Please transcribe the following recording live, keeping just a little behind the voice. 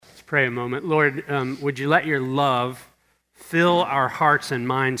pray a moment. Lord, would you let your love fill our hearts and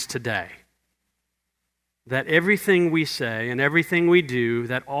minds today? That everything we say and everything we do,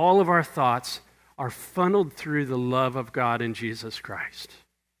 that all of our thoughts are funneled through the love of God in Jesus Christ.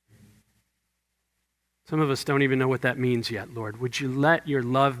 Some of us don't even know what that means yet, Lord. Would you let your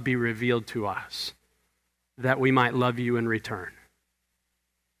love be revealed to us that we might love you in return?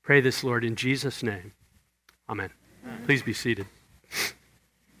 Pray this, Lord, in Jesus' name. Amen. Please be seated.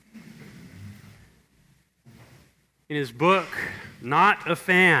 In his book, Not a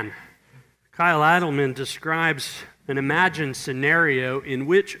Fan, Kyle Adelman describes an imagined scenario in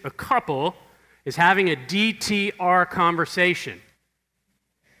which a couple is having a DTR conversation.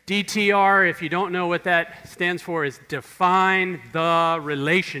 DTR, if you don't know what that stands for, is define the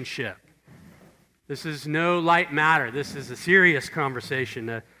relationship. This is no light matter. This is a serious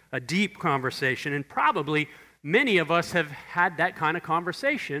conversation, a deep conversation, and probably many of us have had that kind of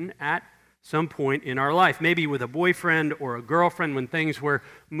conversation at some point in our life, maybe with a boyfriend or a girlfriend when things were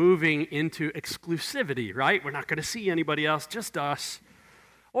moving into exclusivity, right? We're not going to see anybody else, just us.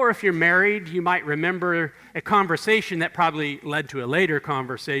 Or if you're married, you might remember a conversation that probably led to a later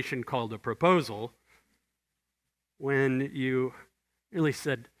conversation called a proposal, when you really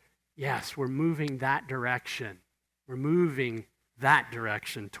said, yes, we're moving that direction. We're moving that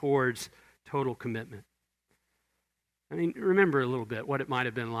direction towards total commitment. I mean, remember a little bit what it might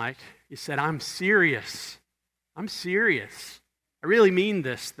have been like. You said, I'm serious. I'm serious. I really mean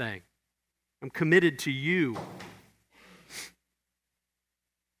this thing. I'm committed to you.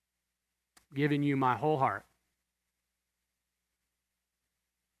 Giving you my whole heart.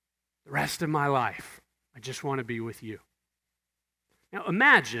 The rest of my life, I just want to be with you. Now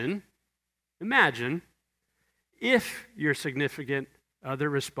imagine if your significant other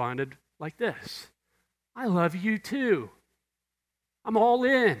responded like this. I love you too. I'm all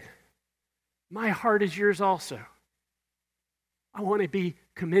in. My heart is yours also. I want to be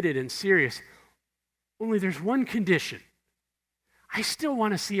committed and serious. Only there's one condition. I still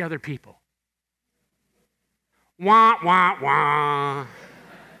want to see other people. Wah, wah, wah.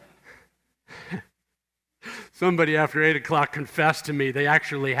 Somebody after 8 o'clock confessed to me they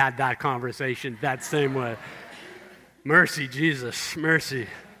actually had that conversation that same way. Mercy, Jesus, mercy.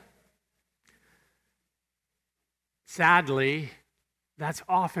 Sadly, that's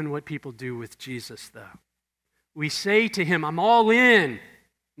often what people do with Jesus, though. We say to him, I'm all in.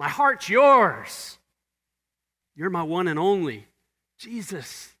 My heart's yours. You're my one and only.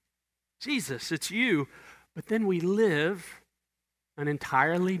 Jesus, it's you. But then we live an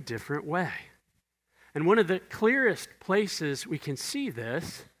entirely different way. And one of the clearest places we can see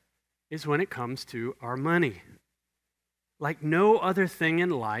this is when it comes to our money. Like no other thing in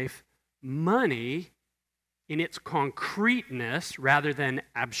life, money, in its concreteness rather than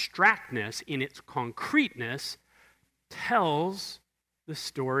abstractness, in its concreteness, tells the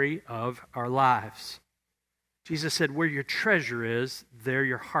story of our lives. Jesus said, where your treasure is, there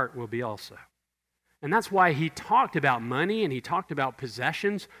your heart will be also. And that's why he talked about money and he talked about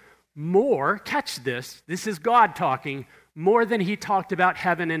possessions more, catch this is God talking, more than he talked about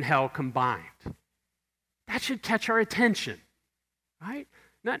heaven and hell combined. That should catch our attention, right?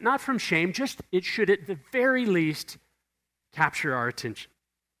 Not from shame, just it should at the very least capture our attention.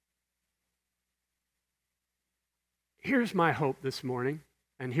 Here's my hope this morning,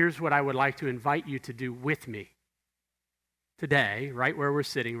 and here's what I would like to invite you to do with me today, right where we're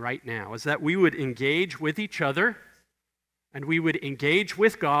sitting right now, is that we would engage with each other, and we would engage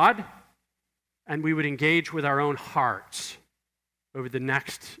with God, and we would engage with our own hearts over the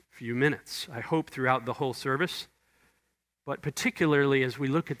next few minutes. I hope throughout the whole service, but particularly as we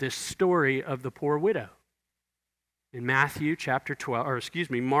look at this story of the poor widow in Mark chapter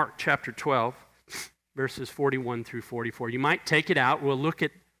 12, verses 41 through 44. You might take it out. We'll look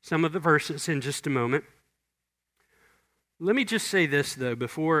at some of the verses in just a moment. Let me just say this, though,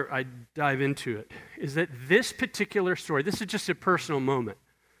 before I dive into it, is that this particular story, this is just a personal moment.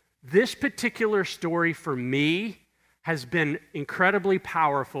 This particular story for me has been incredibly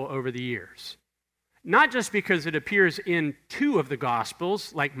powerful over the years. Not just because it appears in 2 of the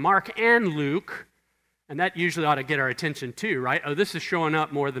Gospels, like Mark and Luke, and that usually ought to get our attention too, right? Oh, this is showing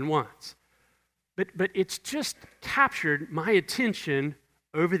up more than once. But it's just captured my attention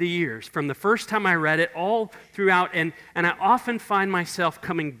over the years, from the first time I read it all throughout, and I often find myself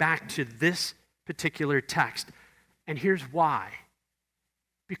coming back to this particular text. And here's why.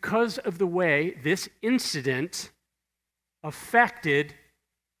 Because of the way this incident affected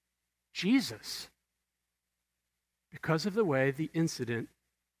Jesus. Because of the way the incident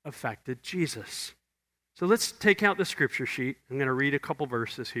affected Jesus. So let's take out the scripture sheet. I'm going to read a couple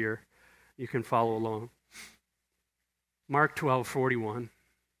verses here. You can follow along. Mark 12:41.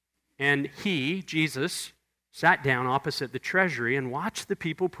 And he, Jesus, sat down opposite the treasury and watched the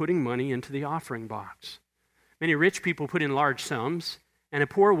people putting money into the offering box. Many rich people put in large sums, and a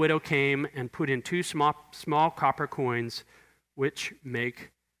poor widow came and put in 2 small copper coins, which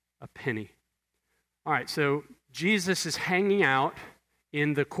make a penny. All right, so Jesus is hanging out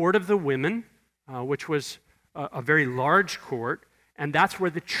in the court of the women, which was a very large court, and that's where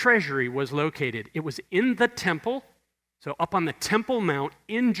the treasury was located. It was in the temple, so up on the Temple Mount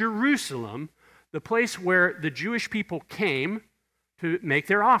in Jerusalem, the place where the Jewish people came to make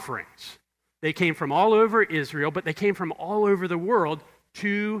their offerings. They came from all over Israel, but they came from all over the world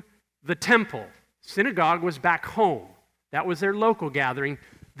to the temple. Synagogue was back home. That was their local gathering.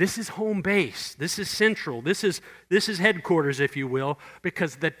 This is home base. This is central. This is headquarters, if you will,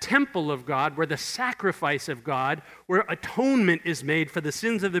 because the temple of God, where the sacrifice of God, where atonement is made for the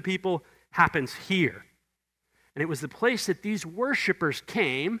sins of the people, happens here. And it was the place that these worshipers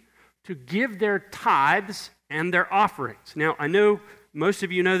came to give their tithes and their offerings. Now, I know most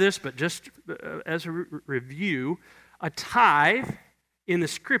of you know this, but just as a review, a tithe in the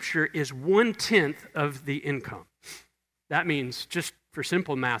scripture is 1/10 of the income. That means, just for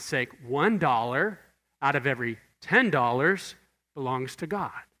simple math's sake, $1 out of every $10 belongs to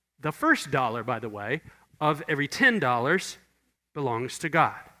God. The first dollar, by the way, of every $10 belongs to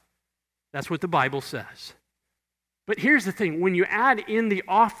God. That's what the Bible says. But here's the thing, when you add in the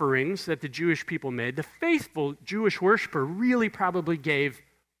offerings that the Jewish people made, the faithful Jewish worshiper really probably gave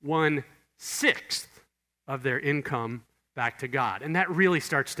 1/6 of their income back to God. And that really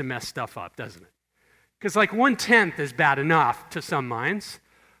starts to mess stuff up, doesn't it? Because like 1/10 is bad enough to some minds,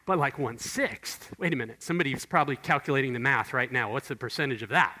 but like 1/6, wait a minute, somebody's probably calculating the math right now. What's the percentage of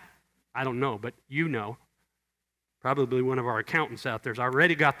that? I don't know, but you know. Probably one of our accountants out there's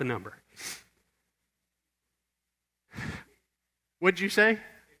already got the number. What'd you say?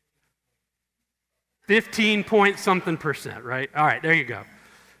 15 point something percent, right? All right, there you go.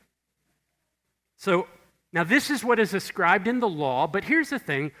 So now this is what is ascribed in the law, but here's the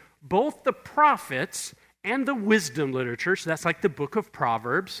thing. Both the prophets and the wisdom literature, so that's like the book of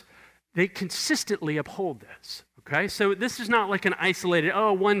Proverbs, they consistently uphold this, okay? So this is not like an isolated,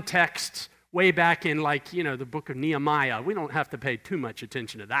 one text way back in the book of Nehemiah. We don't have to pay too much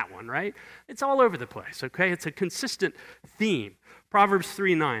attention to that one, right? It's all over the place, okay? It's a consistent theme. Proverbs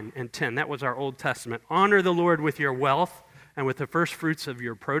 3:9 and 10, that was our Old Testament. Honor the Lord with your wealth and with the first fruits of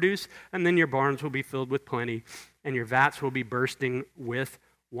your produce, and then your barns will be filled with plenty, and your vats will be bursting with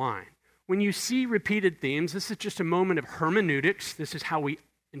wine. When you see repeated themes, this is just a moment of hermeneutics. This is how we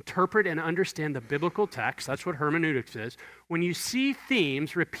interpret and understand the biblical text. That's what hermeneutics is. When you see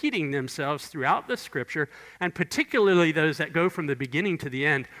themes repeating themselves throughout the scripture, and particularly those that go from the beginning to the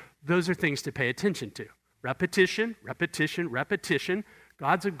end, those are things to pay attention to. Repetition, repetition, repetition.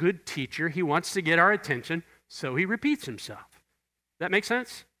 God's a good teacher. He wants to get our attention, so he repeats himself. That make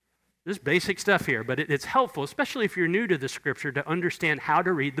sense? This is basic stuff here, but it's helpful, especially if you're new to the scripture, to understand how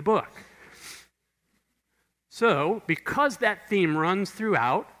to read the book. So, because that theme runs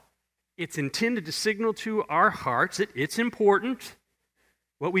throughout, it's intended to signal to our hearts that it's important.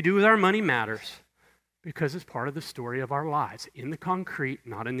 What we do with our money matters, because it's part of the story of our lives, in the concrete,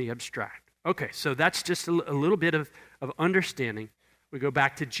 not in the abstract. Okay, so that's just a little bit of understanding. We go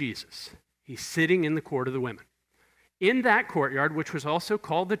back to Jesus. He's sitting in the court of the women. In that courtyard, which was also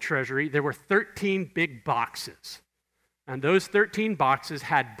called the treasury, there were 13 big boxes. And those 13 boxes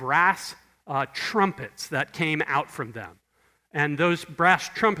had brass trumpets that came out from them. And those brass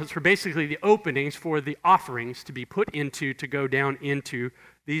trumpets were basically the openings for the offerings to be put into, to go down into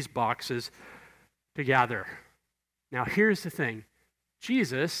these boxes to gather. Now, here's the thing.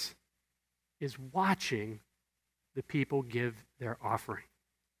 Jesus is watching the people give their offering.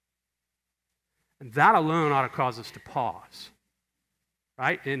 And that alone ought to cause us to pause.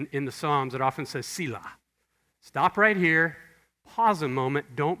 Right? In the Psalms, it often says, Selah. Stop right here. Pause a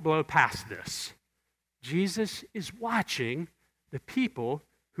moment. Don't blow past this. Jesus is watching the people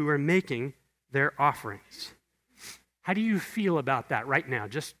who are making their offerings. How do you feel about that right now?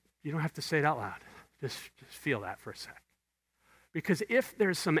 You don't have to say it out loud. Just feel that for a sec. Because if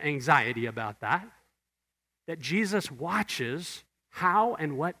there's some anxiety about that Jesus watches how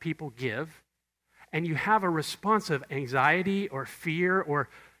and what people give, and you have a response of anxiety or fear or,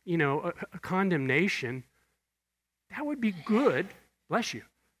 a condemnation, that would be good, bless you,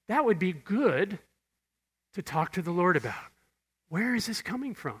 that would be good to talk to the Lord about. Where is this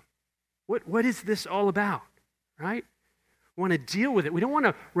coming from? What is this all about, right? We want to deal with it. We don't want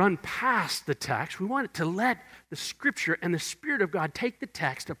to run past the text. We want to let the Scripture and the Spirit of God take the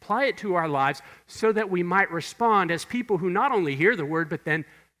text, apply it to our lives so that we might respond as people who not only hear the Word, but then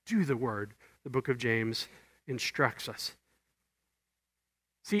do the Word. The book of James instructs us.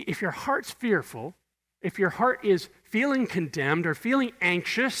 See, if your heart's fearful, if your heart is feeling condemned or feeling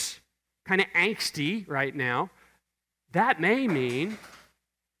anxious, kind of angsty right now, that may mean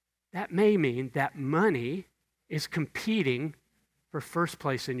that money is competing for first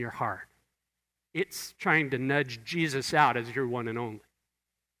place in your heart. It's trying to nudge Jesus out as your one and only.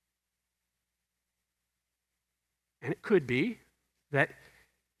 And it could be that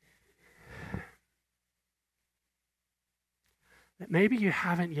maybe you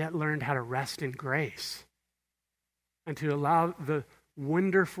haven't yet learned how to rest in grace and to allow the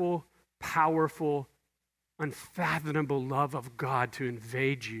wonderful, powerful, unfathomable love of God to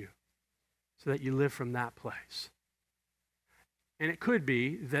invade you so that you live from that place. And it could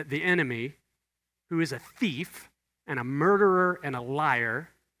be that the enemy, who is a thief and a murderer and a liar,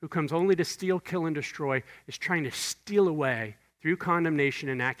 who comes only to steal, kill, and destroy, is trying to steal away through condemnation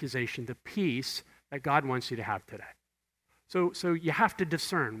and accusation the peace that God wants you to have today. So you have to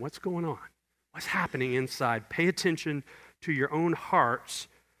discern what's going on, what's happening inside. Pay attention to your own hearts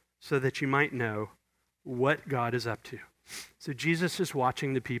so that you might know what God is up to. So Jesus is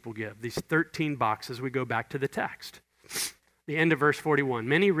watching the people give. These 13 boxes, we go back to the text. The end of verse 41.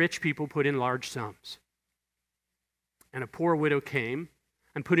 Many rich people put in large sums. And a poor widow came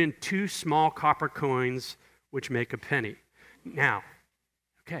and put in 2 small copper coins, which make a penny. Now,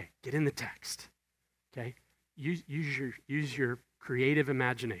 okay, get in the text. Okay? Use your creative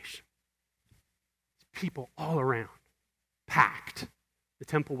imagination. People all around, packed. The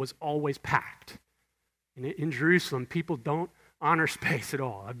temple was always packed. In Jerusalem, people don't honor space at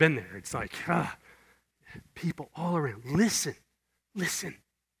all. I've been there. It's like, people all around. Listen.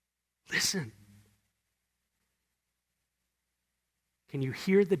 Can you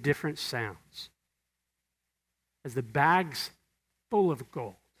hear the different sounds? As the bags full of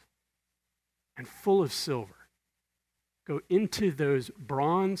gold and full of silver go into those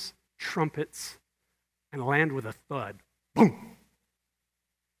bronze trumpets and land with a thud. Boom!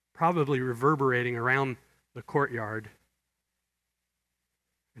 Probably reverberating around the courtyard.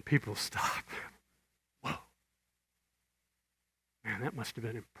 And people stop. Whoa. Man, that must have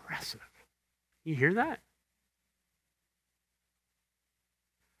been impressive. You hear that?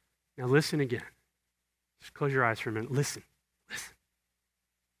 Now listen again. Just close your eyes for a minute. Listen.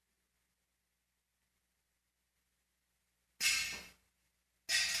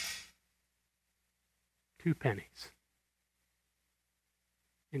 2 pennies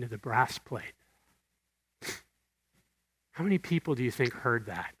into the brass plate. How many people do you think heard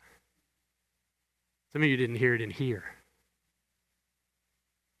that? Some of you didn't hear it in here.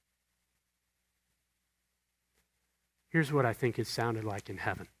 Here's what I think it sounded like in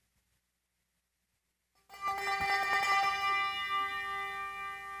heaven.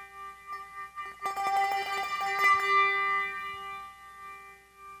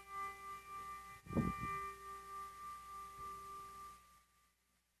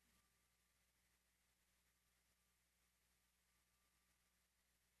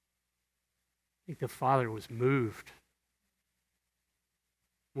 I think the Father was moved.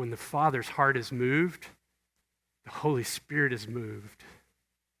 When the Father's heart is moved, the Holy Spirit is moved.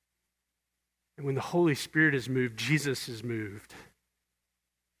 And when the Holy Spirit is moved, Jesus is moved.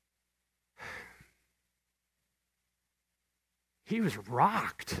 He was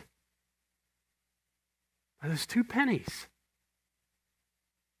rocked by those 2 pennies.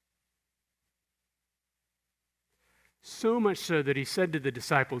 So much so that he said to the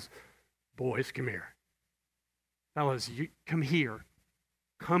disciples, "Boys, come here. Fellas, you come here.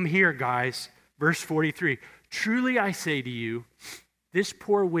 Come here, guys." Verse 43, "Truly I say to you, this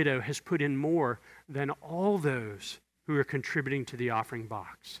poor widow has put in more than all those who are contributing to the offering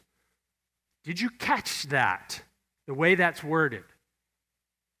box." Did you catch that? The way that's worded.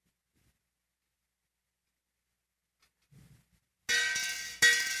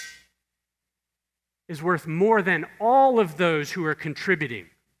 Is worth more than all of those who are contributing.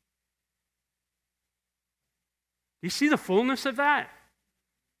 You see the fullness of that?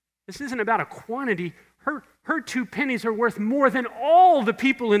 This isn't about a quantity. Her 2 pennies are worth more than all the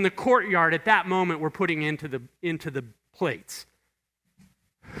people in the courtyard at that moment were putting into the plates.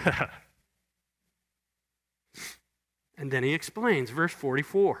 And then he explains, verse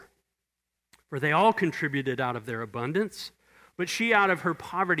 44. "For they all contributed out of their abundance, but she out of her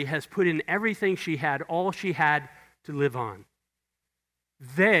poverty has put in everything she had, all she had to live on."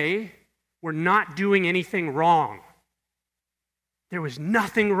 They were not doing anything wrong. There was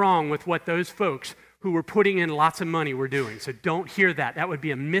nothing wrong with what those folks who were putting in lots of money were doing. So don't hear that. That would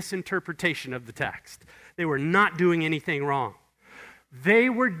be a misinterpretation of the text. They were not doing anything wrong. They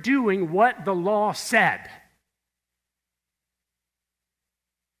were doing what the law said.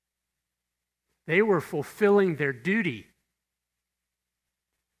 They were fulfilling their duty.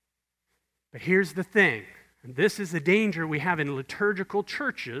 But here's the thing, and this is the danger we have in liturgical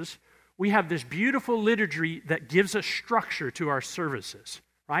churches. We have this beautiful liturgy that gives us structure to our services,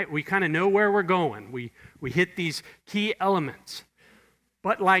 right? We kind of know where we're going. We hit these key elements.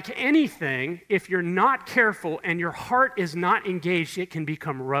 But like anything, if you're not careful and your heart is not engaged, it can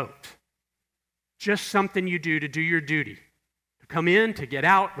become rote. Just something you do to do your duty, to come in, to get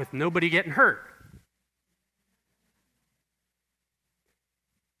out with nobody getting hurt.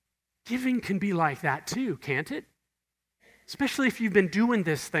 Giving can be like that too, can't it? Especially if you've been doing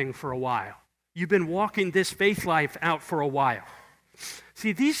this thing for a while. You've been walking this faith life out for a while.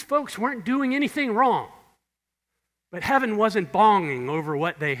 See, these folks weren't doing anything wrong, but heaven wasn't bonging over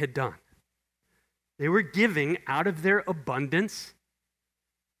what they had done. They were giving out of their abundance,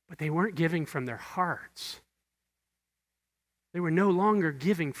 but they weren't giving from their hearts. They were no longer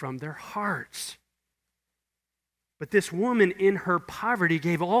giving from their hearts. But this woman in her poverty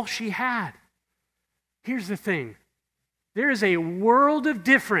gave all she had. Here's the thing. There is a world of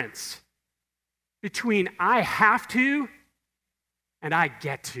difference between I have to and I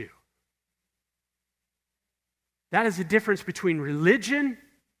get to. That is the difference between religion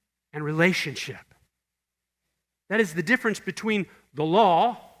and relationship. That is the difference between the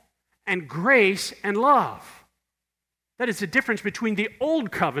law and grace and love. That is the difference between the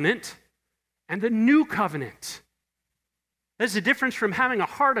old covenant and the new covenant. There's a difference from having a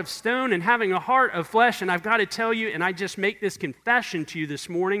heart of stone and having a heart of flesh, and I've got to tell you, and I just make this confession to you this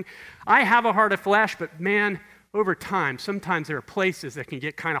morning, I have a heart of flesh, but man, over time, sometimes there are places that can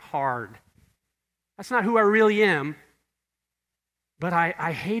get kind of hard. That's not who I really am, but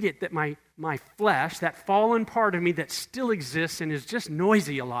I hate it that my flesh, that fallen part of me that still exists and is just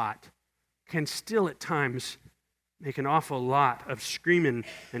noisy a lot, can still at times make an awful lot of screaming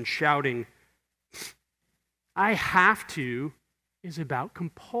and shouting. I have to is about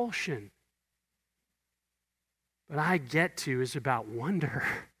compulsion. But I get to is about wonder.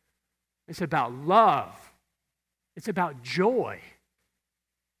 It's about love. It's about joy.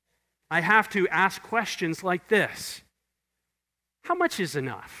 I have to ask questions like this. How much is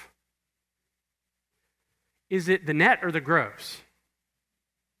enough? Is it the net or the gross?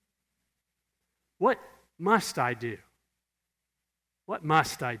 What must I do? What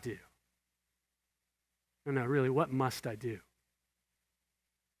must I do? No, really, what must I do?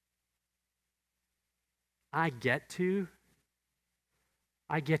 I get to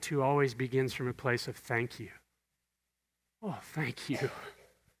always begins from a place of thank you. Oh, thank you.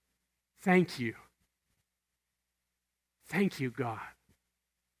 Thank you. Thank you, God.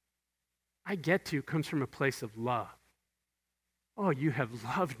 I get to comes from a place of love. Oh, you have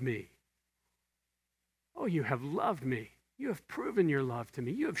loved me. Oh, you have loved me. You have proven your love to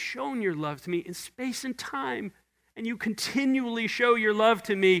me. You have shown your love to me in space and time, and you continually show your love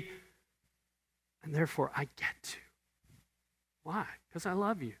to me, and therefore I get to. Why? Because I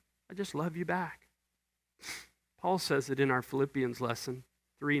love you. I just love you back. Paul says it in our Philippians lesson,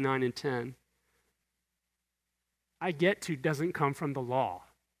 3, 9, and 10. I get to doesn't come from the law.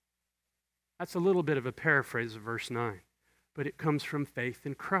 That's a little bit of a paraphrase of verse 9, but it comes from faith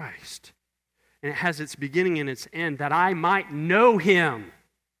in Christ. And it has its beginning and its end, that I might know him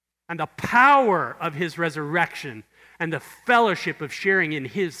and the power of his resurrection and the fellowship of sharing in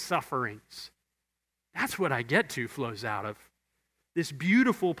his sufferings. That's what I get to flows out of this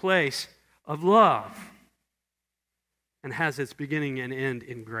beautiful place of love and has its beginning and end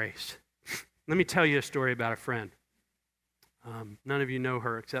in grace. Let me tell you a story about a friend. None of you know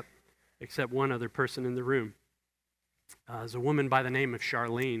her except one other person in the room. There's a woman by the name of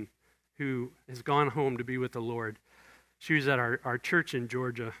Charlene, who has gone home to be with the Lord. She was at our church in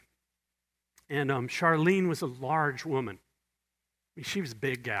Georgia. And Charlene was a large woman. I mean, she was a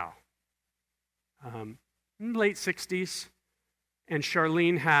big gal. In the late 60s. And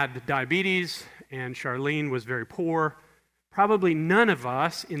Charlene had diabetes, and Charlene was very poor. Probably none of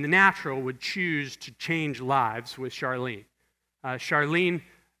us in the natural would choose to change lives with Charlene. Charlene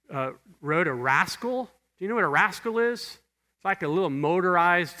rode a rascal. Do you know what a rascal is? It's like a little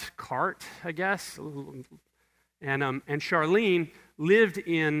motorized cart, I guess. And Charlene lived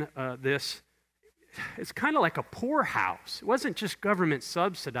in this, it's kind of like a poorhouse. It wasn't just government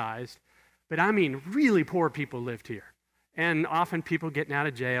subsidized, but I mean really poor people lived here. And often people getting out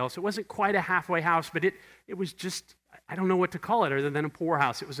of jail. So it wasn't quite a halfway house, but it was just, I don't know what to call it other than a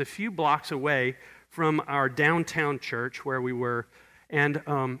poorhouse. It was a few blocks away from our downtown church where we were, and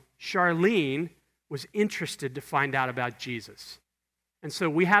Charlene was interested to find out about Jesus. And so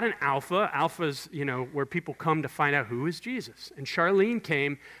we had an Alpha. Alpha's, where people come to find out who is Jesus. And Charlene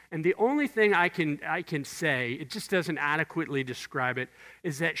came, and the only thing I can say, it just doesn't adequately describe it,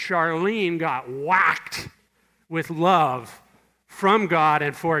 is that Charlene got whacked with love from God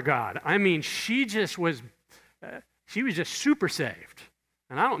and for God. I mean, she was just super saved.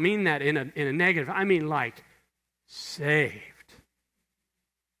 And I don't mean that in a negative. I mean like saved.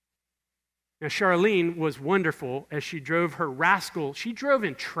 Now, Charlene was wonderful as she drove her rascal. She drove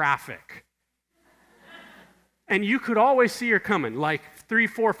in traffic. And you could always see her coming, like 3,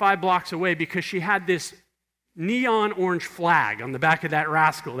 4, 5 blocks away, because she had this neon orange flag on the back of that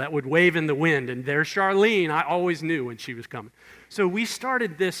rascal that would wave in the wind. And there's Charlene. I always knew when she was coming. So we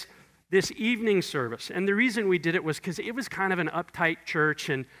started this evening service. And the reason we did it was because it was kind of an uptight church,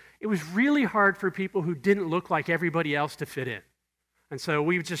 and it was really hard for people who didn't look like everybody else to fit in. And so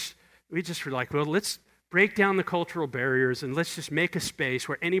we just were like, well, let's break down the cultural barriers and let's just make a space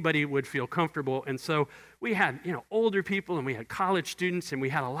where anybody would feel comfortable. And so we had, older people, and we had college students, and we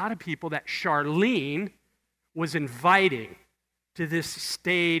had a lot of people that Charlene was inviting to this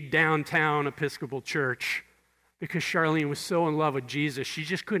staid downtown Episcopal church because Charlene was so in love with Jesus. She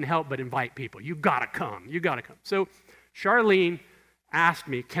just couldn't help but invite people. You gotta come. So Charlene asked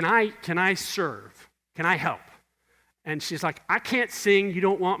me, can I serve? Can I help? And she's like, I can't sing. You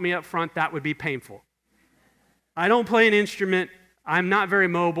don't want me up front. That would be painful. I don't play an instrument. I'm not very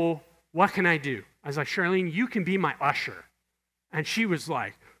mobile. What can I do? I was like, Charlene, you can be my usher. And she was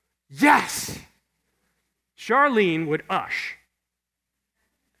like, yes. Charlene would ush.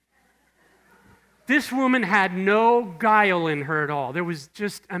 This woman had no guile in her at all. There was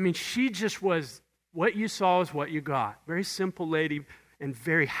she just was, what you saw is what you got. Very simple lady and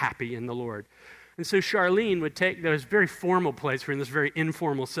very happy in the Lord. And so Charlene would take those very formal plates. We're in this very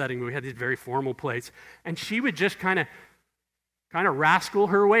informal setting. We had these very formal plates. And she would just kind of rascal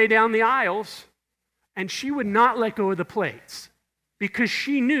her way down the aisles. And she would not let go of the plates because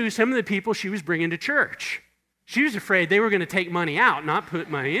she knew some of the people she was bringing to church. She was afraid they were going to take money out, not put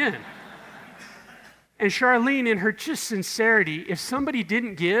money in. And Charlene, in her just sincerity, if somebody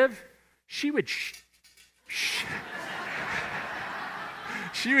didn't give, she would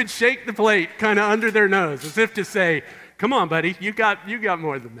she would shake the plate kind of under their nose as if to say, come on, buddy, you got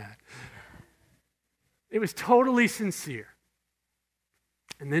more than that. It was totally sincere.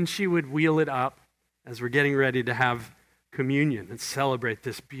 And then she would wheel it up as we're getting ready to have communion and celebrate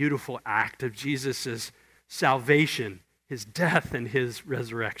this beautiful act of Jesus' salvation, his death and his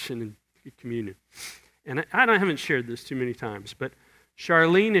resurrection and communion. And I haven't shared this too many times, but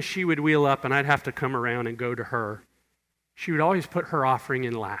Charlene, as she would wheel up and I'd have to come around and go to her, she would always put her offering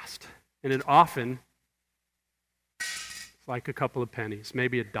in last. And it often, like a couple of pennies,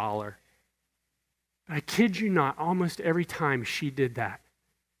 maybe $1. I kid you not, almost every time she did that,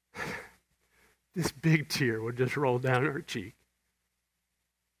 this big tear would just roll down her cheek.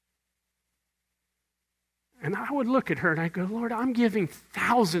 And I would look at her and I'd go, Lord, I'm giving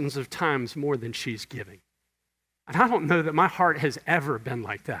thousands of times more than she's giving. And I don't know that my heart has ever been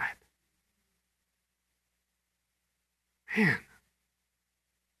like that. Man,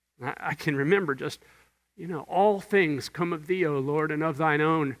 I can remember just, all things come of thee, O Lord, and of thine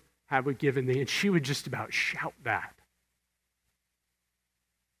own have we given thee. And she would just about shout that.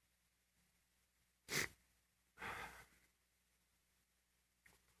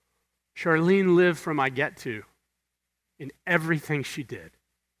 Charlene lived from I get to in everything she did.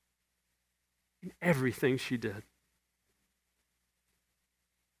 In everything she did.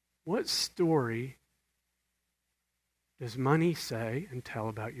 What story does money say and tell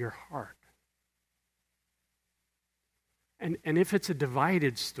about your heart? And if it's a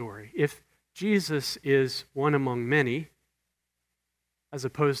divided story, if Jesus is one among many, as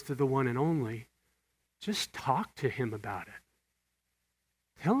opposed to the one and only, just talk to him about it.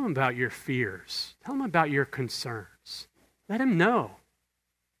 Tell him about your fears. Tell him about your concerns. Let him know.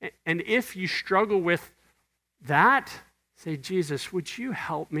 And if you struggle with that, say, Jesus, would you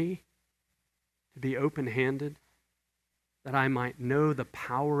help me to be open-handed, that I might know the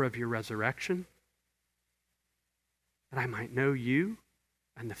power of your resurrection, that I might know you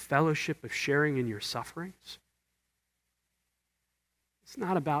and the fellowship of sharing in your sufferings? It's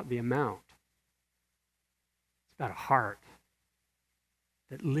not about the amount. It's about a heart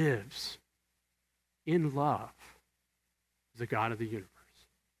that lives in love as the God of the universe.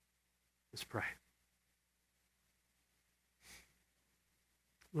 Let's pray.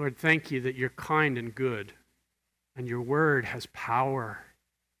 Lord, thank you that you're kind and good, And your word has power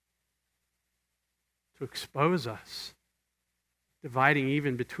to expose us, dividing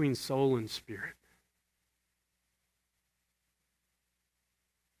even between soul and spirit.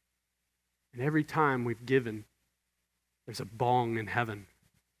 And every time we've given, there's a bong in heaven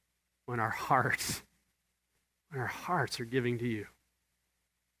when our hearts are giving to you.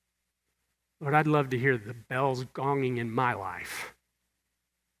 Lord, I'd love to hear the bells gonging in my life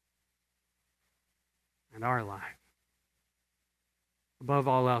and our life. Above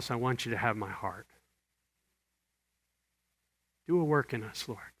all else, I want you to have my heart. Do a work in us,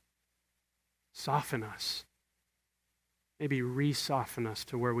 Lord. Soften us. Maybe re-soften us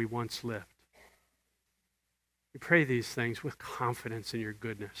to where we once lived. We pray these things with confidence in your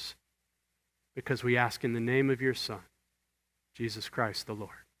goodness, because we ask in the name of your Son, Jesus Christ the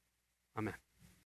Lord. Amen.